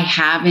by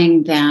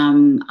having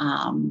them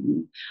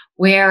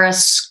wear a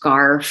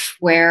scarf,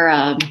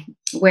 wear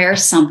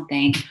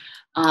something,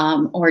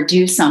 or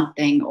do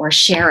something, or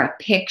share a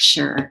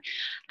picture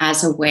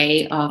as a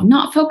way of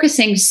not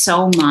focusing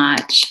so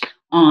much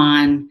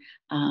on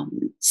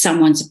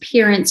someone's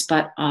appearance,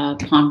 but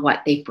upon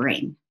what they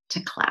bring to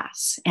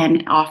class.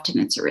 And often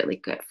it's really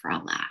good for a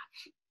laugh.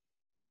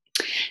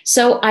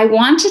 So I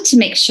wanted to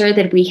make sure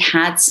that we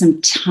had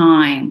some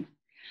time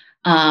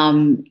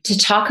to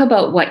talk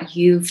about what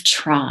you've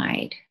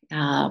tried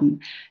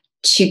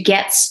to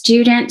get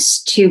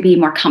students to be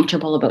more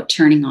comfortable about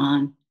turning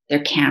on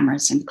their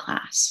cameras in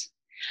class.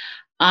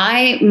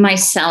 I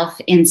myself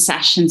in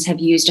sessions have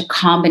used a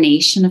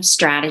combination of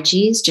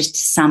strategies, just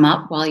to sum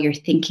up while you're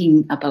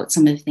thinking about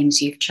some of the things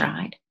you've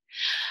tried.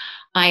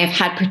 I have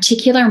had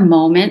particular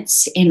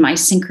moments in my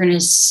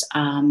Synchronous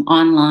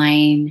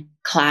online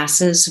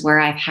classes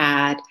where I've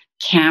had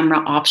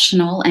camera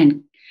optional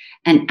and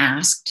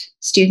asked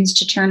students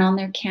to turn on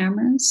their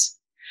cameras.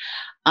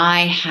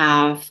 I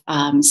have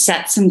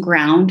set some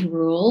ground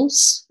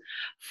rules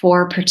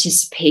for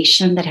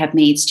participation that have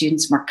made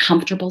students more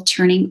comfortable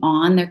turning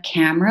on their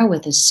camera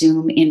with a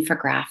Zoom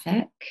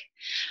infographic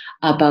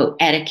about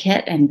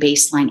etiquette and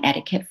baseline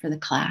etiquette for the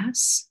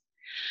class.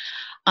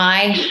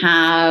 I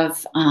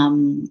have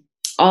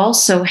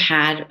also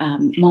had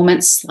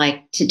moments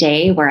like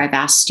today where I've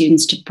asked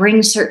students to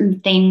bring certain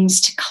things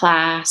to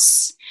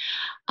class,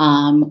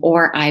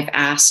 or I've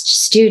asked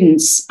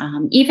students,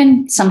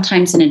 even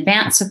sometimes in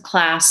advance of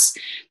class,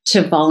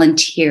 to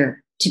volunteer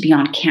to be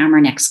on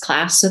camera next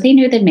class. So they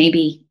knew that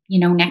maybe,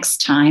 next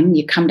time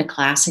you come to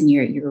class and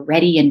you're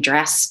ready and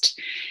dressed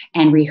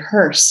and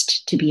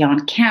rehearsed to be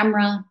on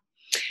camera.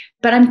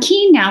 But I'm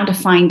keen now to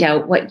find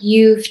out what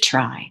you've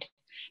tried.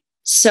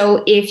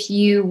 So if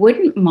you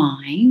wouldn't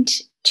mind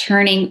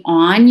turning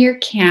on your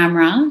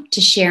camera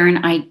to share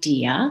an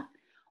idea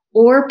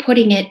or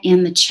putting it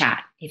in the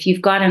chat. If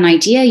you've got an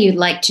idea you'd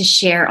like to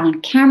share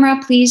on camera,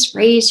 please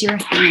raise your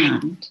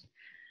hand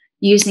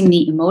using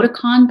the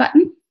emoticon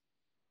button.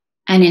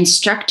 An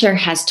instructor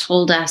has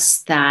told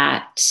us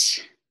that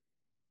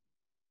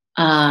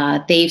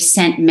they've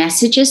sent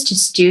messages to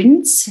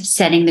students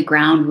setting the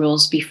ground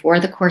rules before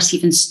the course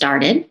even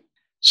started.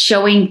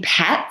 Showing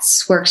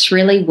pets works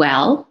really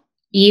well.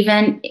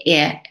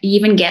 It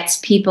even gets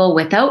people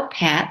without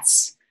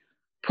pets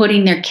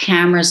putting their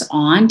cameras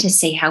on to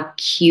say how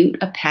cute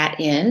a pet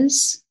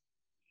is.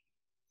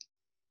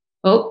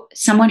 Oh,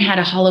 someone had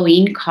a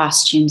Halloween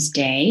costumes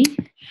day.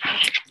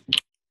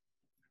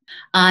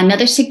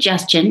 Another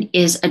suggestion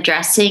is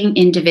addressing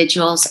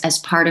individuals as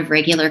part of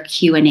regular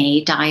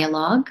Q&A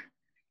dialogue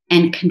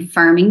and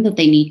confirming that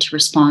they need to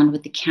respond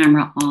with the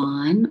camera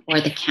on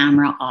or the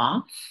camera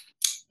off.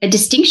 A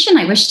distinction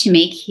I wish to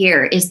make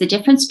here is the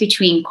difference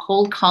between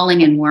cold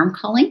calling and warm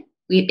calling.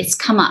 It's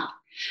come up.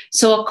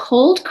 So a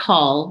cold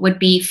call would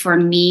be for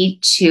me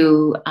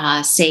to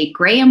say,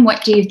 Graham,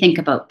 what do you think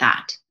about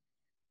that?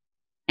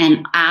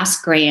 And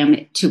ask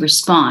Graham to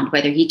respond,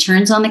 whether he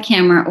turns on the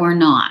camera or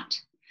not.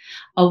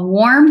 A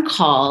warm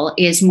call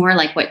is more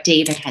like what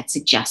David had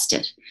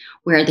suggested,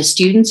 where the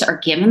students are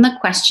given the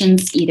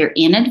questions either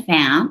in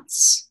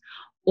advance,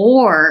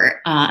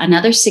 or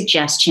another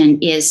suggestion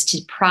is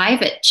to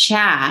private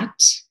chat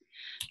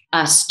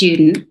a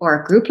student or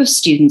a group of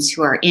students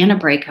who are in a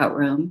breakout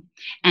room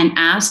and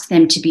ask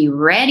them to be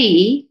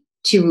ready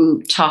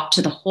to talk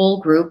to the whole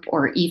group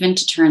or even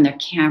to turn their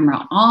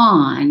camera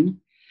on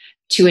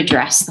to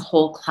address the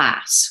whole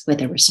class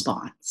with a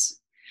response.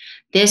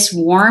 This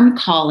warm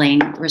calling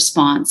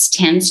response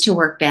tends to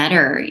work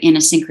better in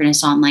a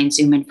synchronous online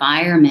Zoom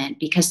environment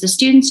because the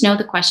students know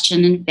the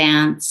question in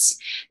advance,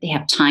 they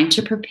have time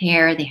to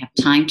prepare, they have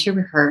time to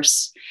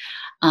rehearse,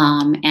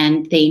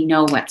 and they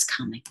know what's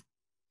coming.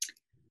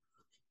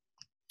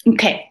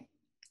 Okay.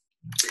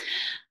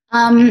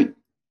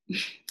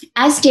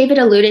 As David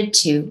alluded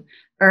to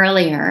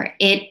earlier,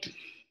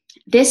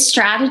 this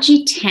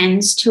strategy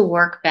tends to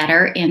work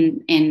better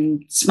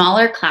in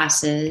smaller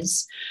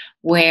classes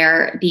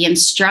where the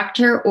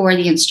instructor or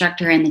the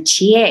instructor and the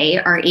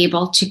TA are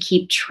able to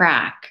keep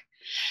track.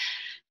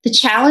 The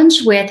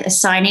challenge with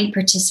assigning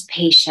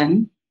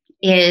participation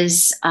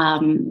is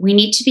we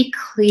need to be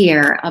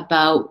clear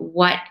about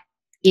what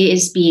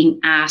is being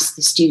asked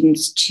the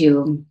students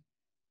to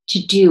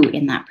do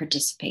in that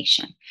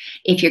participation.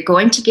 If you're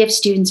going to give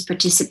students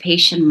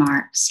participation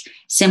marks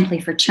simply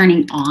for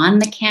turning on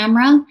the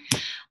camera,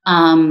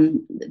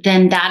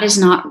 then that is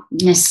not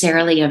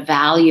necessarily a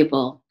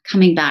valuable,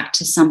 coming back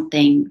to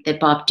something that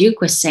Bob Duke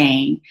was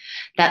saying,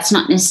 that's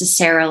not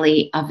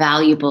necessarily a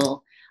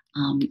valuable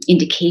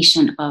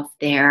indication of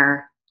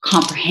their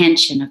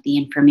comprehension of the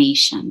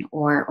information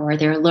or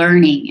their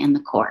learning in the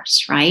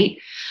course, right?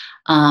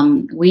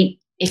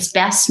 It's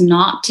best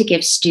not to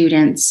give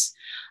students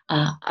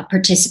a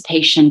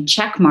participation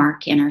check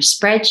mark in our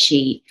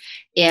spreadsheet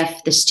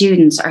if the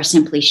students are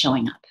simply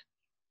showing up,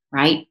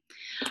 right?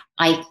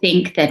 I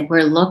think that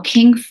we're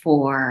looking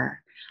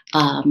for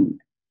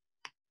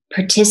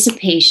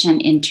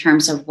participation in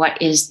terms of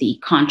what is the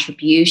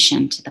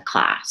contribution to the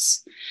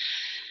class.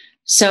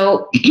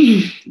 So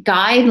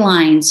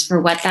guidelines for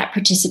what that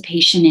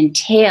participation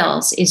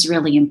entails is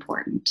really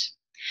important.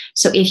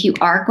 So if you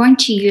are going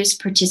to use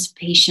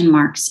participation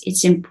marks,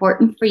 it's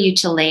important for you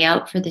to lay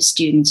out for the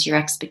students your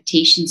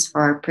expectations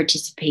for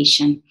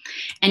participation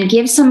and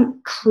give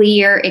some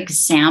clear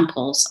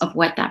examples of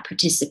what that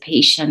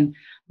participation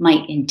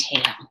might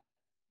entail,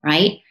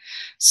 right?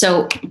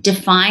 So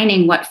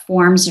defining what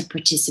forms of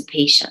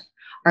participation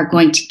are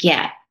going to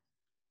get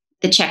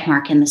the check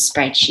mark in the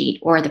spreadsheet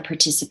or the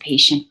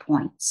participation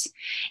points.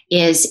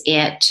 Is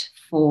it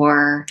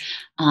for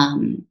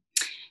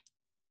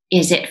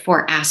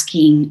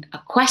asking a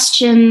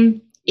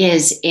question?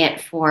 Is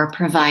it for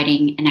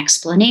providing an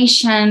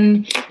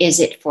explanation? Is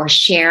it for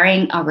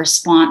sharing a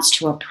response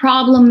to a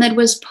problem that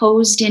was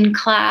posed in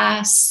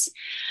class?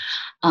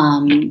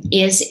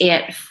 Is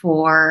it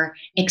for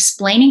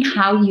explaining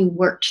how you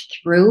worked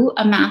through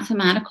a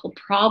mathematical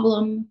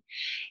problem?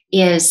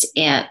 Is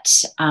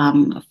it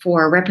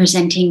for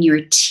representing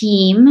your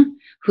team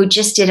who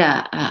just did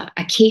a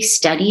case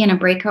study in a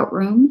breakout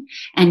room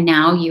and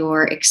now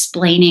you're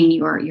explaining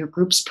your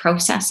group's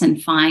process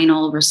and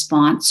final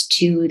response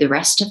to the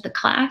rest of the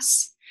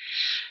class?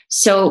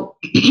 So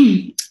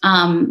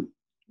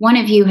one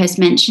of you has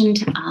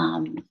mentioned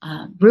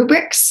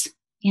rubrics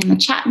in the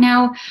chat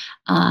now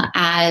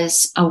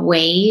as a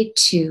way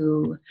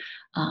to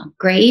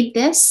grade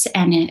this.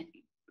 And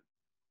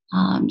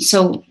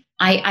so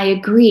I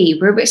agree,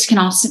 rubrics can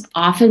also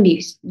often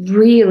be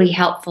really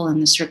helpful in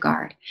this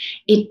regard.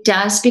 It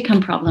does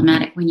become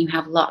problematic when you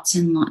have lots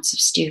and lots of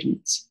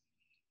students.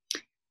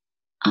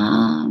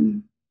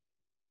 And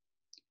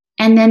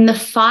then the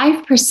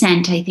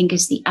 5%, I think,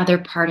 is the other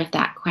part of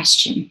that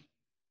question.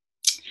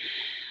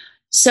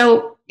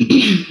 So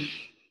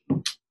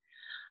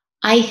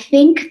I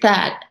think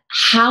that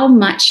how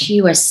much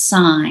you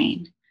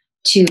assign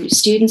to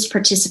students'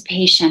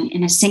 participation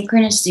in a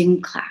synchronous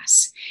Zoom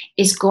class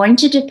is going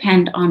to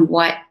depend on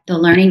what the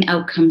learning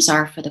outcomes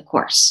are for the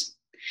course.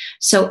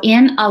 So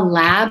in a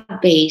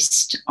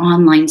lab-based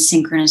online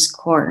synchronous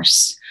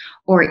course,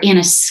 or in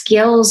a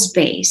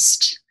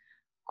skills-based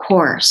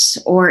course,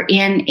 or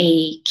in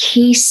a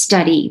case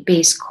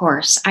study-based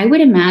course, I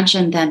would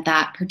imagine that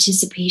that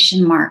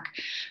participation mark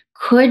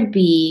could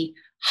be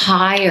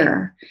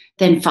higher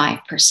than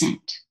 5%.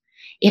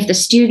 If the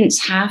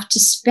students have to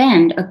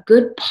spend a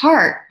good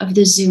part of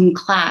the Zoom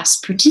class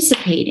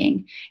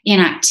participating in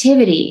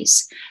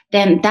activities,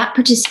 then that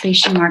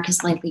participation mark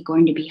is likely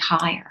going to be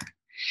higher.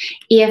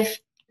 If,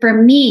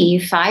 for me,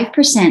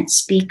 5%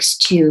 speaks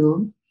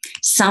to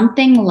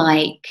something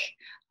like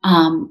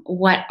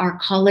what our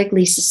colleague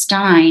Lisa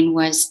Stein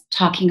was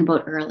talking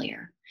about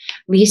earlier.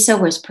 Lisa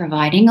was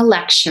providing a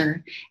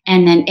lecture,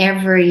 and then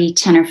every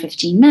 10 or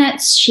 15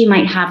 minutes, she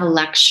might have a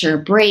lecture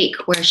break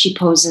where she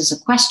poses a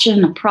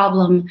question, a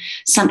problem,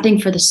 something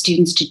for the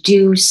students to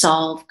do,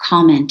 solve,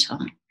 comment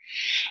on.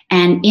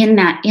 And in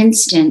that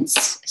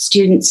instance,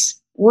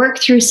 students work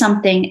through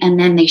something and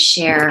then they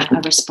share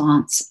a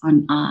response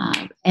on,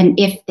 and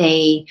if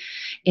they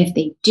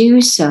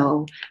do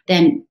so,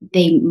 then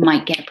they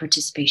might get a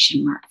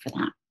participation mark for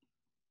that.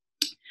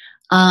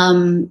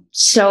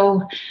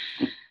 So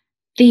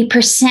the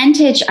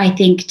percentage, I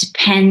think,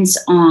 depends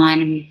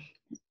on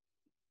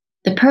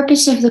the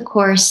purpose of the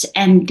course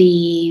and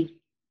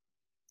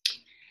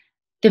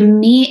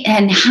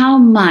and how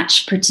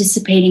much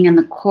participating in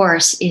the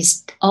course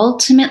is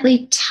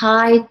ultimately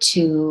tied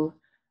to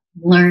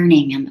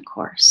learning in the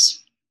course.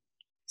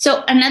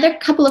 So another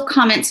couple of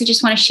comments I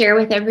just want to share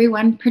with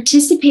everyone.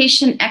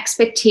 Participation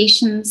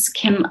expectations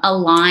can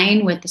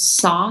align with the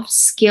soft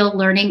skill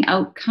learning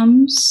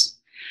outcomes.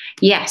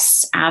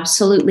 Yes,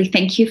 absolutely.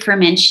 Thank you for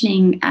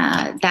mentioning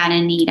that,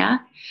 Anita.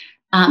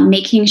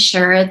 Making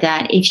sure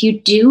that if you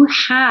do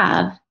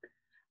have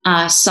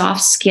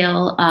soft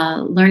skill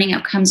learning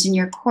outcomes in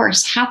your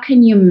course, how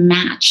can you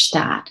match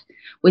that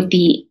with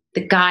the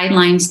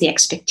guidelines, the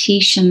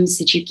expectations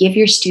that you give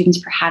your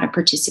students for how to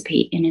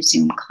participate in a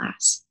Zoom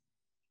class?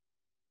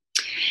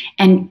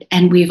 And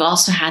we've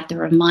also had the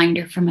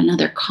reminder from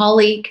another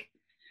colleague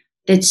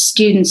that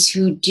students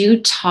who do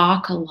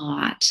talk a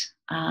lot,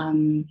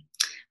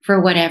 for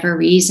whatever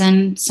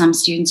reason, some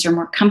students are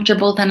more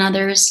comfortable than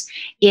others,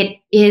 it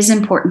is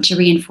important to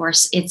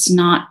reinforce it's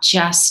not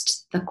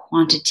just the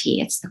quantity,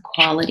 it's the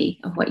quality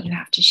of what you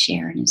have to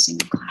share in a Zoom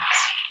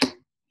class.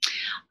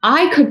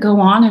 I could go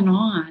on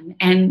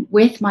and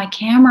with my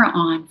camera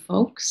on,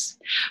 folks,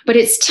 but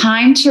it's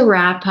time to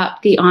wrap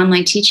up the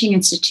Online Teaching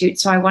Institute.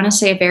 So I want to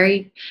say a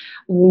very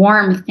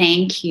warm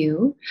thank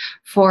you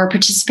for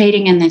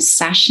participating in this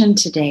session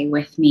today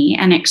with me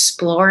and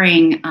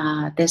exploring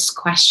this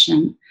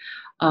question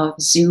of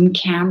Zoom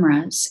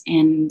cameras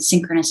and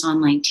synchronous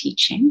online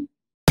teaching.